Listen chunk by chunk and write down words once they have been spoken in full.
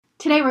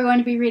Today we're going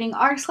to be reading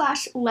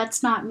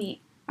r/Let's Not Meet.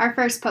 Our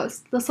first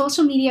post, The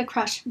Social Media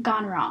Crush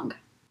Gone Wrong.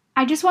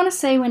 I just want to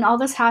say when all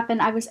this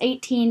happened, I was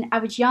 18, I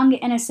was young,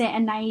 innocent,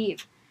 and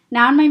naive.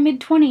 Now in my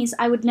mid-20s,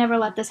 I would never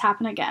let this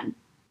happen again.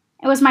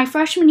 It was my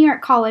freshman year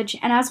at college,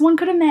 and as one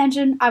could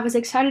imagine, I was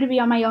excited to be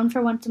on my own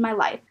for once in my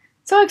life.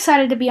 So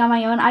excited to be on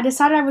my own, I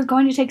decided I was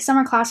going to take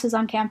summer classes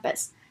on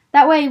campus.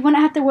 That way I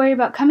wouldn't have to worry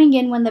about coming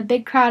in when the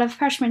big crowd of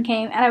freshmen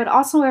came, and I would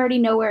also already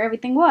know where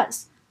everything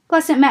was.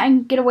 Plus, it meant I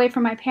could get away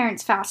from my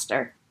parents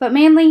faster. But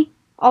mainly,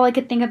 all I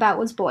could think about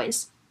was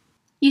boys.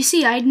 You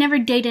see, I had never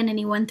dated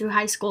anyone through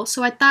high school,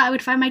 so I thought I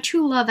would find my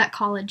true love at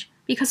college,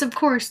 because of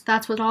course,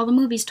 that's what all the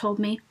movies told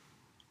me.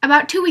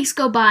 About 2 weeks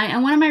go by,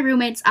 and one of my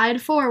roommates, I had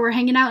 4, were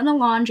hanging out in the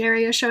lounge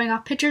area showing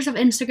off pictures of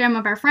Instagram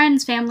of our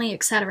friends, family,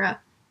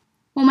 etc.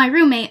 Well, my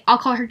roommate, I'll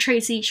call her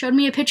Tracy, showed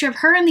me a picture of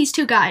her and these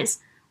 2 guys.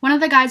 One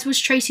of the guys was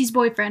Tracy's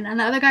boyfriend,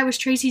 and the other guy was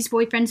Tracy's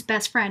boyfriend's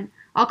best friend.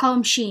 I'll call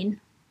him Sheen.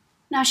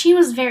 Now, Sheen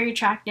was very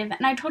attractive,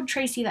 and I told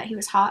Tracy that he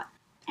was hot.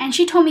 And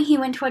she told me he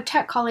went to a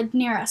tech college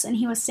near us, and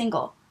he was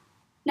single.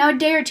 Now, a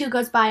day or 2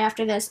 goes by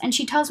after this, and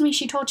she tells me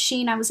she told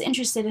Sheen I was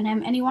interested in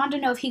him, and he wanted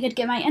to know if he could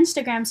get my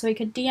Instagram so he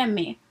could DM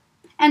me.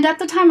 And at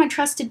the time, I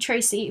trusted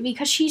Tracy,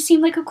 because she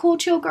seemed like a cool,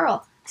 chill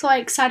girl, so I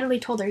excitedly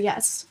told her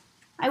yes.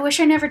 I wish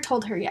I never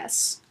told her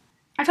yes.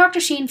 I talked to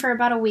Sheen for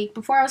about a week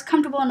before I was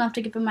comfortable enough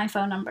to give him my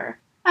phone number.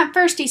 At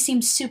first, he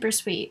seemed super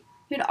sweet.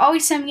 He would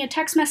always send me a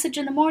text message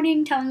in the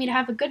morning telling me to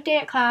have a good day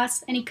at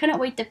class, and he couldn't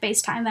wait to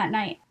FaceTime that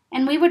night.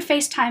 And we would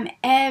FaceTime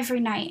every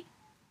night.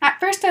 At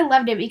first, I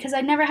loved it because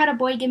I'd never had a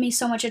boy give me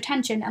so much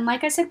attention, and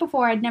like I said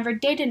before, I'd never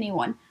dated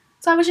anyone,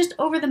 so I was just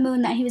over the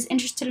moon that he was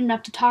interested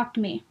enough to talk to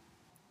me.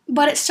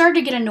 But it started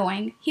to get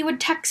annoying. He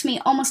would text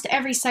me almost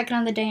every second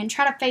of the day and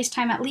try to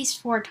FaceTime at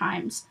least 4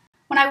 times.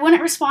 When I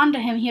wouldn't respond to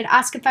him, he'd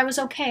ask if I was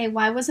okay,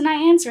 why wasn't I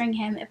answering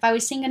him, if I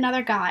was seeing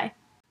another guy.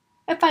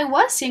 If I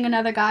was seeing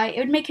another guy, it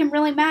would make him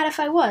really mad if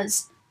I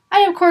was.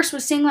 I, of course,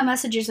 was seeing the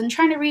messages and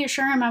trying to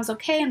reassure him I was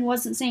okay and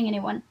wasn't seeing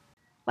anyone.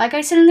 Like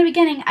I said in the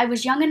beginning, I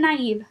was young and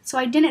naive, so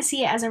I didn't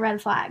see it as a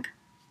red flag.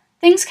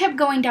 Things kept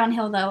going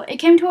downhill, though. It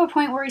came to a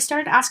point where he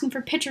started asking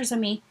for pictures of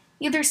me,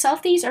 either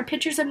selfies or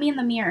pictures of me in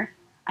the mirror.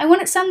 I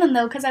wouldn't send them,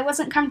 though, because I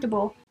wasn't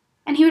comfortable,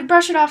 and he would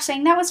brush it off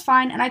saying that was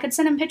fine and I could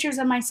send him pictures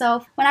of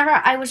myself whenever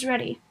I was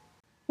ready.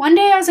 One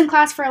day I was in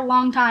class for a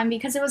long time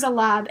because it was a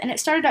lab, and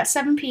it started at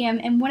 7 p.m.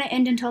 and wouldn't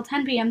end until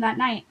 10 p.m. that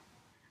night.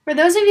 For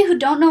those of you who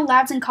don't know,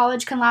 labs in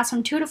college can last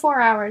from 2 to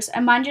 4 hours,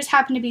 and mine just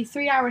happened to be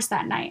 3 hours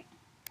that night.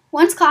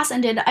 Once class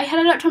ended, I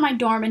headed up to my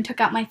dorm and took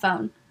out my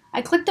phone.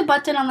 I clicked the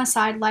button on the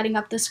side, lighting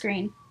up the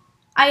screen.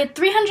 I had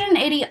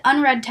 380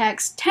 unread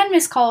texts, 10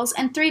 missed calls,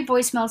 and 3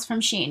 voicemails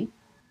from Sheen.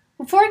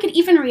 Before I could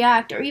even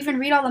react or even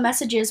read all the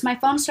messages, my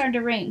phone started to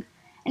ring.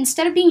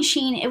 Instead of being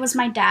Sheen, it was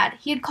my dad.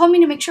 He had called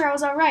me to make sure I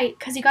was alright,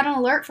 because he got an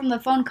alert from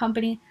the phone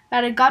company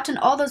that I had gotten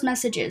all those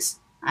messages.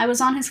 I was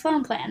on his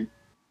phone plan.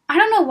 I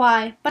don't know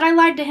why, but I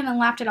lied to him and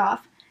laughed it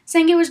off,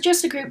 saying it was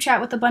just a group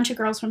chat with a bunch of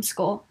girls from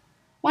school.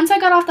 Once I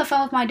got off the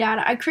phone with my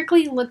dad, I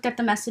quickly looked at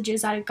the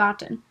messages I had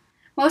gotten.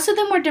 Most of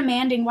them were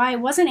demanding why I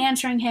wasn't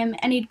answering him,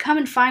 and he'd come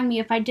and find me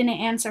if I didn't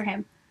answer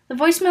him. The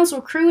voicemails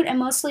were crude and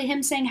mostly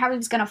him saying how he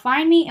was going to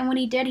find me, and when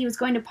he did, he was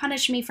going to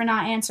punish me for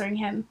not answering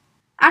him.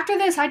 After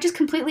this, I just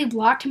completely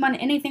blocked him on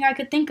anything I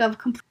could think of,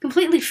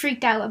 completely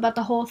freaked out about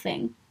the whole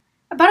thing.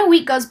 About a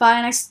week goes by,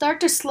 and I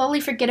start to slowly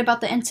forget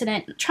about the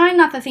incident, trying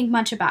not to think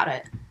much about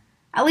it.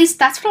 At least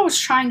that's what I was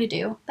trying to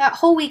do. That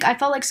whole week, I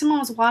felt like someone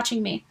was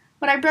watching me,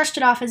 but I brushed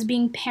it off as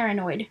being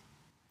paranoid.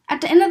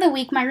 At the end of the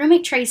week, my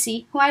roommate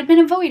Tracy, who I had been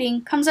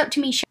avoiding, comes up to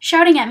me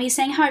shouting at me,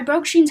 saying how I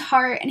broke Sheen's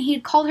heart, and he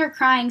had called her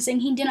crying, saying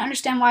he didn't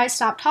understand why I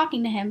stopped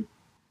talking to him.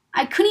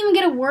 I couldn't even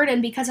get a word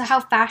in because of how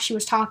fast she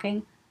was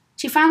talking.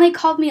 She finally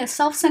called me a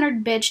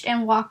self-centered bitch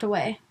and walked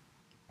away.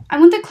 I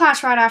went to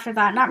class right after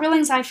that, not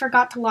realizing I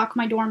forgot to lock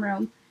my dorm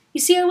room. You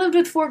see, I lived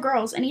with 4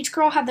 girls, and each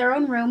girl had their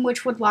own room,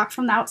 which would lock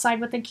from the outside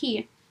with a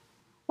key.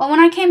 Well, when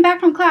I came back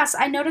from class,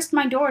 I noticed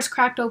my door was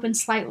cracked open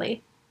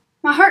slightly.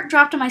 My heart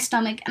dropped in my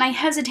stomach, and I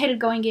hesitated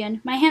going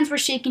in. My hands were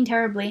shaking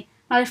terribly,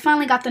 but I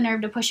finally got the nerve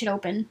to push it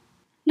open.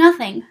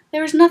 Nothing.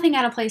 There was nothing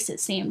out of place,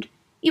 it seemed.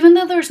 Even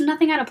though there was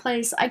nothing out of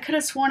place, I could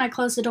have sworn I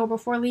closed the door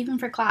before leaving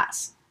for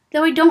class.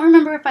 Though I don't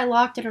remember if I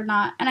locked it or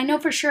not, and I know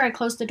for sure I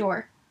closed the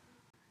door.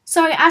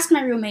 So I asked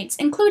my roommates,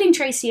 including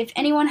Tracy, if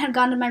anyone had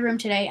gone to my room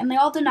today, and they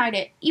all denied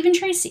it, even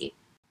Tracy.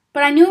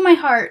 But I knew in my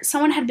heart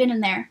someone had been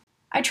in there.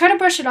 I tried to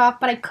brush it off,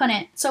 but I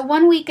couldn't, so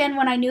one weekend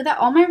when I knew that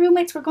all my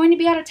roommates were going to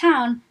be out of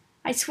town,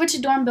 I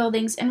switched dorm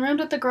buildings and roomed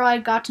with the girl I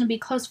had gotten to be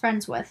close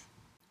friends with.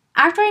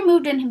 After I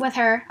moved in with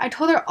her, I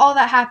told her all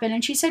that happened,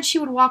 and she said she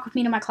would walk with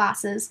me to my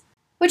classes.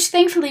 Which,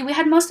 thankfully, we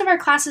had most of our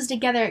classes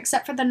together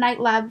except for the night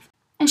lab,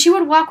 and she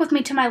would walk with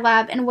me to my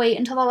lab and wait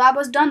until the lab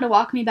was done to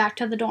walk me back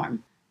to the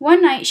dorm.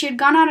 One night, she had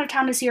gone out of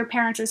town to see her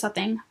parents or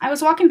something. I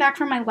was walking back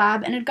from my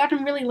lab, and it had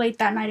gotten really late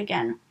that night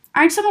again.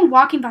 I heard someone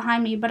walking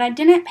behind me, but I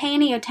didn't pay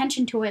any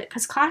attention to it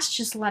because class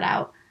just let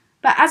out.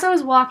 But as I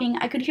was walking,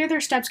 I could hear their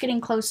steps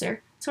getting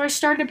closer, so I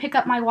started to pick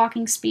up my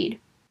walking speed.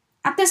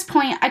 At this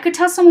point, I could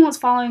tell someone was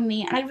following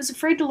me, and I was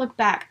afraid to look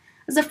back,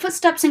 As the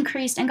footsteps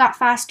increased and got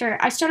faster,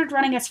 I started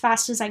running as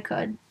fast as I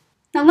could.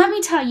 Now let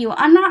me tell you,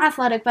 I'm not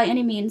athletic by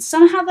any means.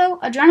 Somehow though,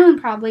 adrenaline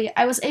probably,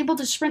 I was able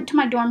to sprint to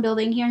my dorm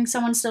building hearing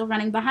someone still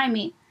running behind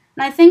me,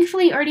 and I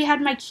thankfully already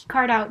had my key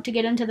card out to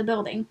get into the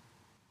building.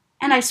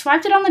 And I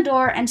swiped it on the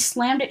door and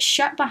slammed it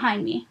shut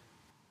behind me.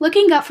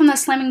 Looking up from the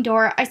slamming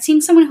door, I'd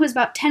seen someone who was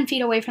about 10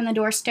 feet away from the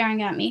door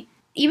staring at me.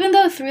 Even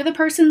though through the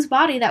person's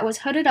body that was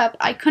hooded up,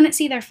 I couldn't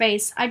see their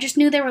face, I just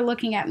knew they were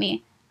looking at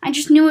me. I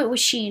just knew it was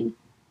Sheen.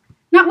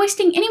 Not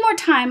wasting any more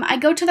time, I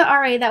go to the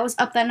RA that was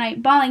up that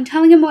night, bawling,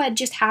 telling him what had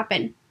just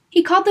happened.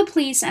 He called the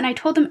police, and I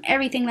told them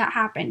everything that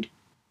happened.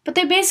 But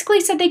they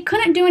basically said they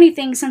couldn't do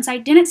anything since I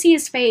didn't see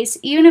his face,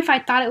 even if I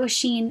thought it was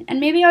Sheen, and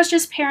maybe I was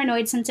just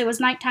paranoid since it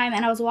was nighttime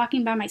and I was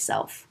walking by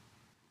myself.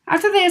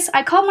 After this,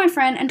 I called my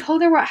friend and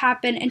told her what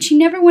happened, and she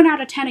never went out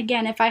of 10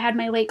 again if I had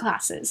my late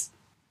classes.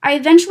 I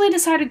eventually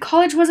decided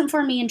college wasn't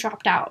for me and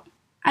dropped out.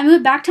 I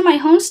moved back to my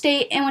home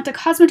state and went to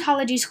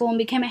cosmetology school and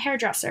became a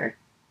hairdresser.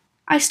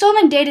 I still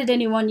haven't dated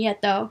anyone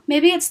yet, though.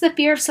 Maybe it's the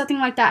fear of something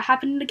like that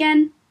happening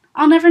again.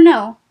 I'll never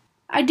know.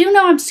 I do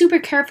know I'm super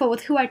careful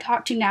with who I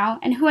talk to now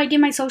and who I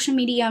give my social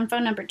media and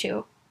phone number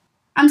to.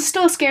 I'm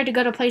still scared to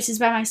go to places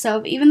by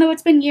myself, even though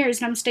it's been years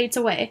and I'm states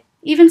away.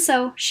 Even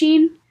so,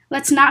 Sheen,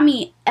 let's not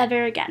meet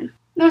ever again.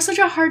 That was such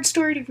a hard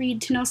story to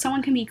read to know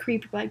someone can be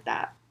creepy like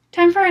that.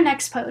 Time for our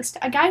next post.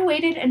 A guy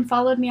waited and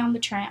followed me on the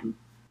tram.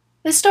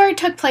 This story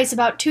took place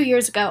about 2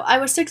 years ago. I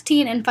was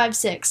 16 and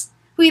 5'6",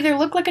 who either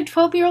looked like a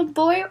 12-year-old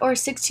boy or a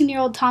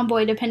 16-year-old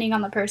tomboy depending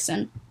on the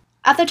person.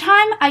 At the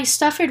time, I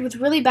suffered with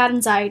really bad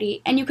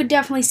anxiety, and you could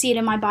definitely see it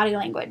in my body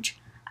language.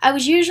 I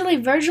was usually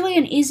virtually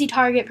an easy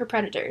target for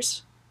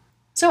predators.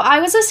 So I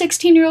was a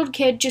 16-year-old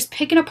kid just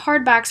picking up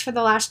hardbacks for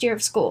the last year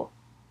of school.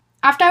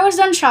 After I was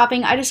done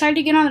shopping, I decided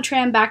to get on the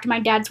tram back to my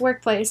dad's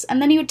workplace,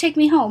 and then he would take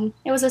me home.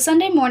 It was a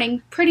Sunday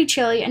morning, pretty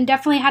chilly, and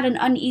definitely had an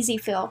uneasy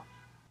feel.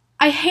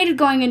 I hated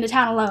going into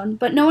town alone,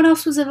 but no one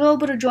else was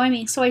available to join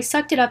me, so I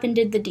sucked it up and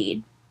did the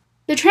deed.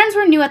 The trams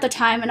were new at the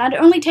time, and I'd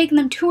only taken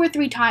them 2 or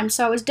 3 times,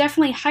 so I was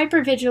definitely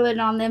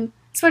hyper-vigilant on them,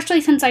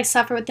 especially since I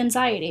suffer with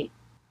anxiety.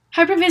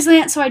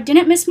 Hyper-vigilant so I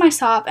didn't miss my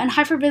stop, and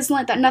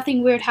hyper-vigilant that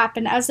nothing weird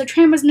happened, as the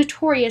tram was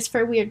notorious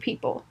for weird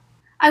people.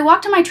 I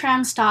walked to my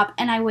tram stop,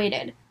 and I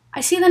waited.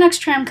 I see the next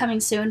tram coming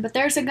soon, but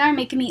there's a guy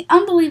making me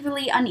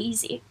unbelievably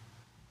uneasy.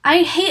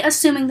 I hate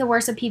assuming the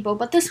worst of people,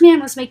 but this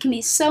man was making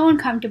me so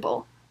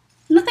uncomfortable.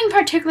 Nothing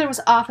particular was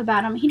off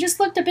about him, he just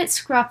looked a bit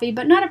scruffy,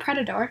 but not a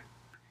predator.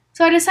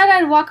 So I decided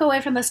I'd walk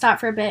away from the stop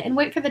for a bit and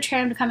wait for the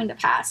tram to come to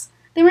pass,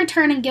 then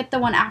return and get the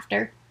one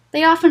after.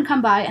 They often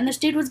come by, and this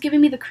dude was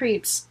giving me the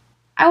creeps.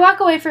 I walk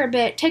away for a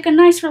bit, take a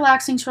nice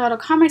relaxing stroll to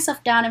calm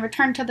myself down and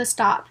return to the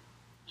stop.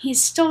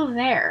 He's still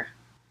there.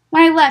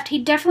 When I left, he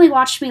definitely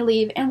watched me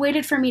leave and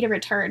waited for me to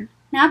return.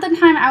 Now at the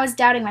time I was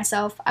doubting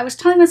myself. I was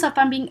telling myself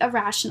I'm being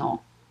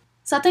irrational.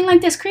 Something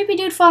like this creepy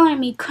dude following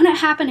me couldn't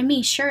happen to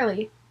me,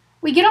 surely.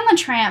 We get on the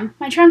tram.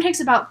 My tram takes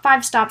about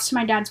 5 stops to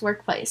my dad's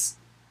workplace.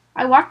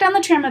 I walk down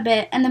the tram a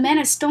bit, and the man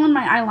is still in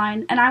my eye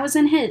line, and I was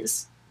in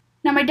his.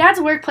 Now my dad's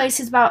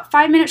workplace is about a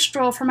 5-minute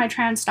stroll from my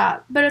tram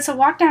stop, but it's a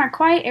walk down a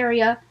quiet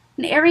area,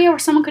 an area where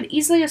someone could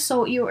easily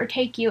assault you or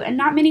take you, and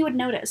not many would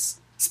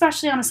notice,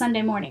 especially on a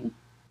Sunday morning.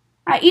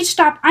 At each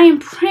stop, I am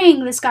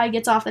praying this guy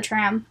gets off the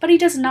tram, but he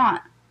does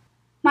not.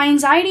 My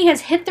anxiety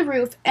has hit the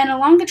roof, and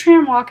along the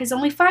tram walk is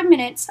only 5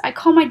 minutes, I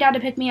call my dad to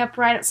pick me up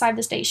right outside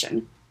the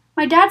station.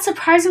 My dad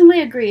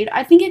surprisingly agreed.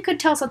 I think he could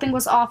tell something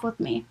was off with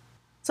me.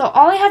 So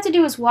all I had to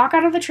do was walk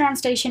out of the tram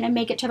station and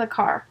make it to the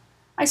car.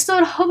 I still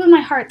had hope in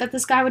my heart that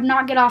this guy would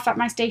not get off at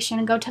my station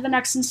and go to the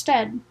next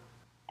instead.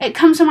 It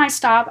comes to my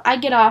stop, I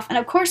get off, and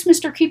of course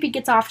Mr. Creepy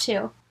gets off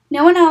too.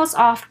 No one else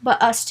off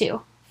but us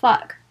two.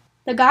 Fuck.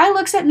 The guy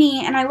looks at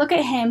me and I look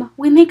at him.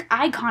 We make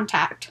eye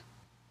contact.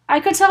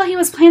 I could tell he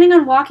was planning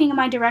on walking in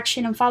my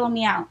direction and follow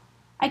me out.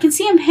 I can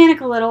see him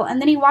panic a little,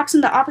 and then he walks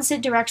in the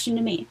opposite direction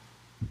to me.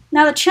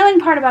 Now the chilling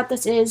part about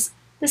this is,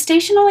 the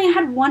station only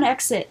had one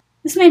exit.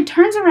 This man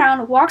turns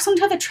around, walks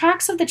onto the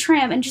tracks of the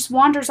tram, and just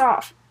wanders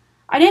off.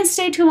 I didn't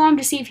stay too long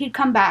to see if he'd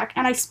come back,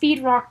 and I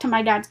speed walked to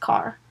my dad's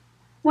car.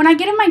 When I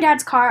get in my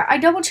dad's car, I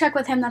double check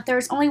with him that there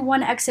is only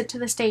one exit to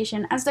the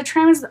station, as the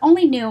tram is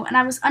only new and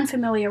I was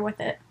unfamiliar with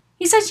it.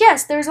 He says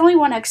yes, there is only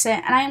one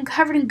exit, and I am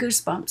covered in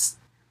goosebumps.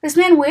 This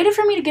man waited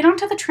for me to get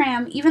onto the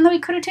tram, even though he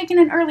could have taken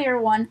an earlier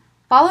one,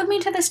 followed me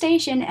to the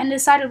station, and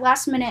decided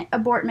last minute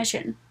abort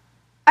mission.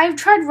 I've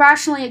tried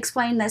rationally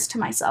explaining this to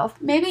myself.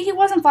 Maybe he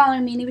wasn't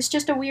following me and he was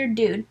just a weird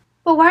dude.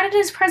 But why did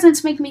his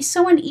presence make me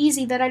so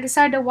uneasy that I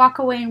decided to walk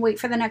away and wait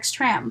for the next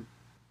tram?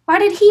 Why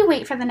did he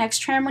wait for the next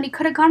tram when he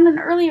could have gone an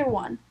earlier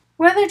one?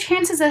 What are the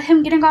chances of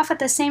him getting off at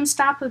the same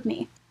stop with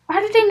me? Why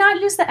did he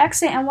not use the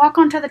exit and walk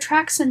onto the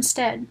tracks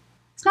instead?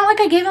 It's not like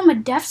I gave him a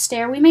death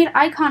stare. We made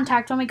eye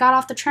contact when we got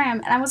off the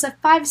tram, and I was a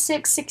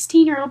 5'6",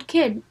 16-year-old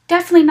kid.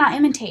 Definitely not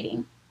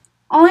imitating.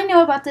 All I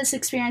know about this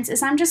experience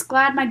is I'm just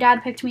glad my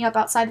dad picked me up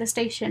outside the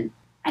station.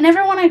 I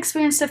never want to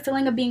experience the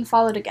feeling of being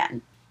followed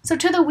again. So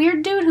to the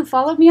weird dude who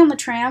followed me on the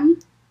tram,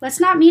 let's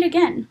not meet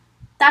again.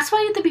 That's why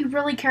you have to be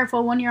really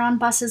careful when you're on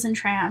buses and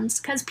trams,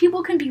 because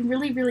people can be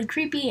really, really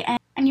creepy, and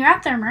and you're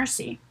at their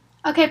mercy.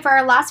 Okay, for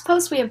our last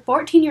post, we have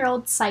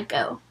 14-year-old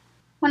Psycho.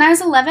 When I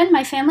was 11,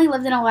 my family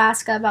lived in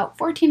Alaska, about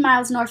 14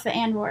 miles north of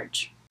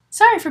Anchorage.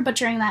 Sorry for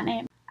butchering that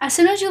name. As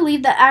soon as you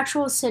leave the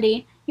actual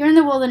city, you're in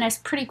the wilderness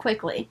pretty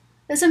quickly.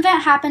 This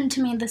event happened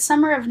to me the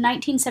summer of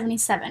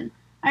 1977.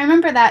 I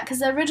remember that because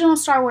the original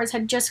Star Wars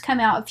had just come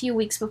out a few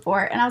weeks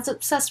before, and I was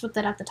obsessed with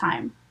it at the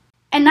time.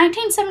 In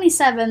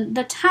 1977,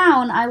 the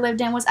town I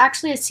lived in was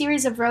actually a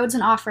series of roads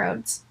and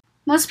off-roads.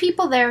 Most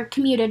people there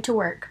commuted to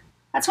work.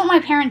 That's what my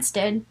parents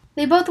did.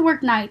 They both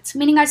worked nights,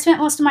 meaning I spent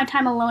most of my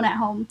time alone at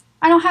home.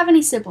 I don't have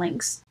any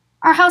siblings.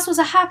 Our house was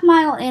a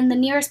half-mile in the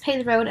nearest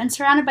paved road and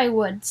surrounded by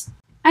woods.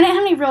 I didn't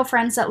have any real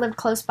friends that lived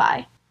close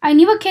by. I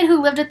knew a kid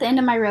who lived at the end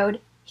of my road.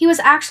 He was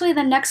actually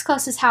the next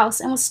closest house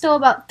and was still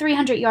about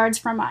 300 yards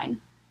from mine.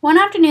 One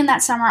afternoon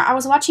that summer, I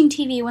was watching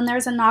TV when there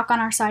was a knock on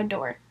our side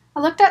door. I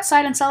looked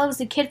outside and saw it was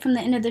the kid from the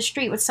end of the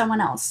street with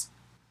someone else.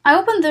 I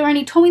opened the door and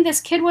he told me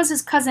this kid was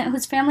his cousin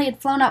whose family had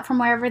flown up from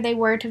wherever they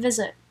were to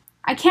visit.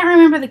 I can't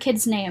remember the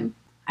kid's name.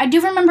 I do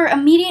remember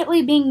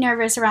immediately being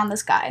nervous around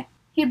this guy.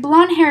 He had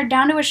blonde hair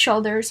down to his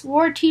shoulders,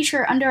 wore a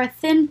t-shirt under a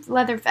thin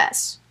leather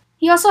vest.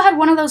 He also had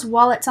one of those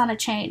wallets on a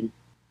chain.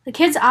 The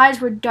kid's eyes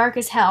were dark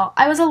as hell.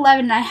 I was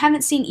 11 and I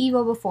haven't seen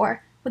evil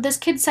before, but this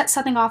kid set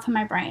something off in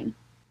my brain.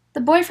 The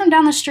boy from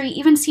down the street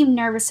even seemed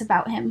nervous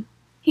about him.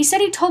 He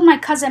said he told my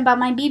cousin about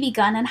my BB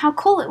gun and how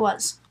cool it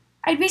was.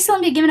 I'd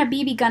recently been given a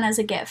BB gun as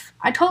a gift.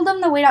 I told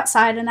him to wait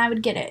outside and I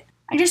would get it.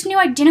 I just knew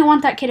I didn't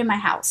want that kid in my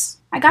house.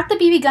 I got the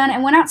BB gun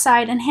and went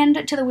outside and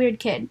handed it to the weird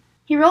kid.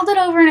 He rolled it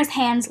over in his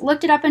hands,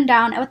 looked it up and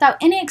down, and without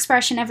any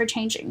expression ever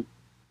changing.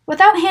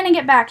 Without handing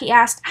it back, he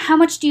asked, "How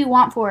much do you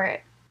want for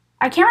it?"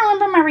 I can't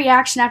remember my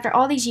reaction after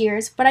all these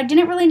years, but I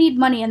didn't really need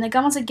money and the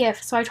gun was a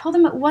gift, so I told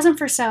him it wasn't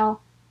for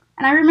sale.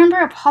 And I remember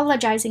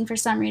apologizing for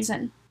some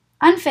reason.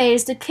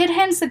 Unfazed, the kid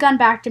hands the gun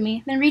back to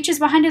me, then reaches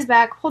behind his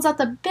back, holds out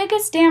the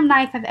biggest damn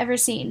knife I've ever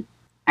seen.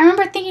 I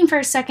remember thinking for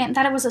a second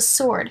that it was a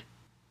sword.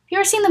 If you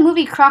ever seen the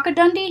movie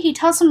Crocodundee, he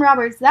tells some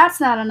robbers, "That's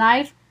not a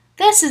knife.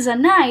 This is a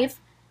knife."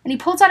 And he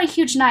pulls out a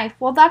huge knife.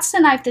 Well, that's the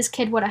knife this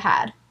kid would have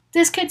had.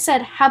 This kid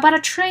said, "How about a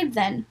trade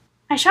then?"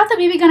 I shot the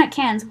BB gun at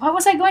cans. What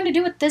was I going to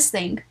do with this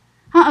thing?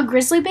 A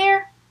grizzly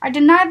bear? I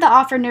denied the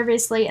offer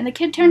nervously, and the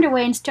kid turned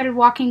away and started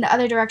walking the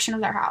other direction of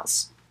their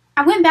house.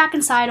 I went back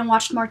inside and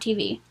watched more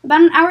TV.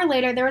 About an hour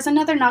later, there was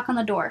another knock on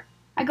the door.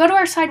 I go to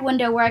our side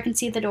window where I can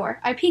see the door.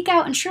 I peek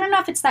out, and sure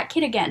enough, it's that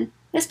kid again.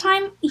 This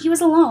time, he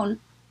was alone.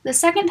 The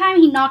second time,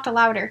 he knocked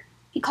louder.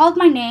 He called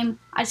my name.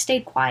 I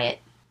stayed quiet.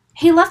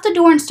 He left the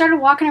door and started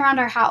walking around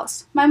our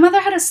house. My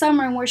mother had a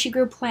sunroom where she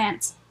grew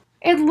plants.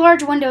 It had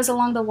large windows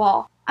along the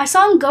wall. I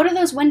saw him go to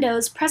those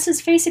windows, press his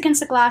face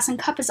against the glass, and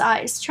cup his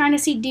eyes, trying to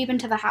see deep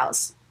into the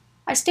house.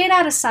 I stayed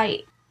out of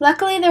sight.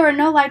 Luckily, there were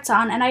no lights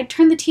on, and I had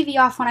turned the TV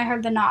off when I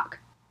heard the knock.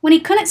 When he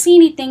couldn't see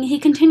anything, he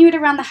continued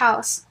around the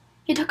house.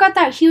 He took out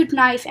that huge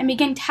knife and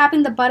began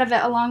tapping the butt of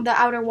it along the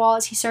outer wall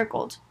as he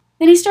circled.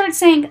 Then he started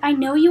saying, "I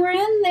know you were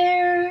in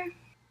there."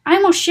 I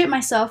almost shit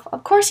myself.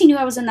 Of course he knew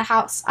I was in the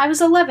house. I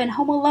was 11,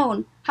 home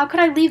alone. How could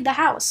I leave the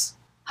house?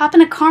 Hop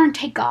in a car and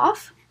take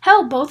off?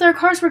 Hell, both our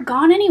cars were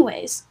gone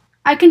anyways.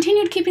 I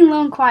continued keeping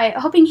low and quiet,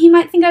 hoping he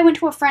might think I went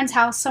to a friend's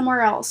house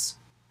somewhere else.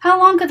 How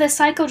long could this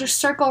psycho just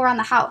circle around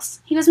the house?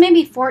 He was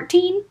maybe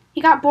 14?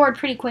 He got bored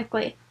pretty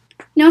quickly.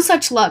 No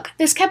such luck.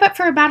 This kept up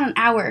for about an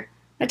hour.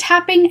 The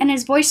tapping and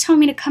his voice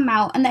telling me to come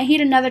out and that he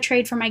had another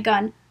trade for my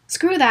gun.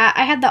 Screw that,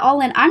 I had the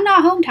all-in "I'm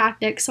not home"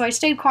 tactic, so I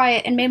stayed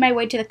quiet and made my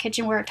way to the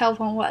kitchen where our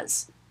telephone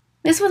was.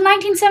 This was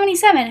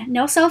 1977,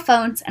 no cell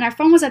phones, and our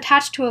phone was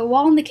attached to a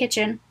wall in the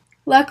kitchen.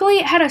 Luckily,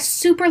 it had a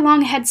super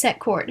long headset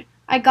cord.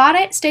 I got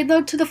it, stayed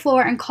low to the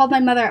floor, and called my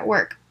mother at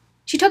work.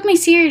 She took me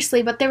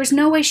seriously, but there was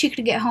no way she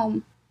could get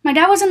home. My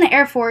dad was in the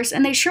Air Force,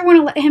 and they sure want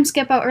to let him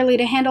skip out early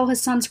to handle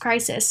his son's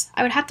crisis.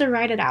 I would have to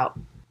ride it out.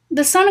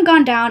 The sun had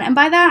gone down, and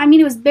by that I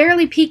mean it was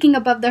barely peeking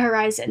above the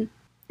horizon.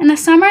 In the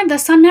summer, the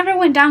sun never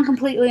went down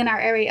completely in our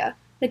area.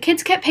 The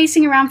kids kept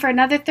pacing around for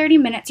another 30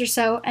 minutes or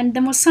so, and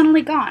then was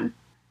suddenly gone.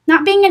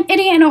 Not being an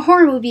idiot in a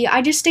horror movie,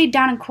 I just stayed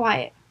down and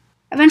quiet.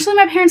 Eventually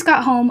my parents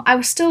got home. I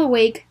was still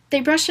awake.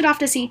 They brushed it off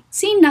to see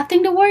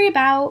nothing to worry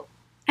about.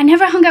 I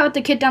never hung out with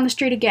the kid down the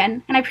street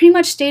again, and I pretty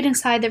much stayed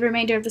inside the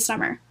remainder of the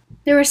summer.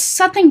 There was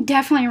something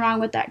definitely wrong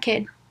with that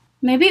kid.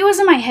 Maybe it was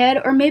in my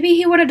head, or maybe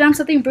he would have done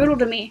something brutal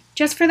to me,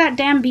 just for that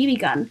damn BB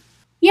gun.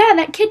 Yeah,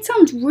 that kid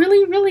sounds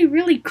really, really,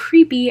 really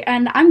creepy,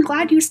 and I'm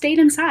glad you stayed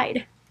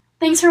inside.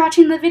 Thanks for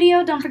watching the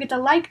video. Don't forget to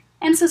like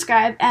and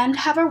subscribe, and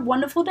have a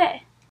wonderful day.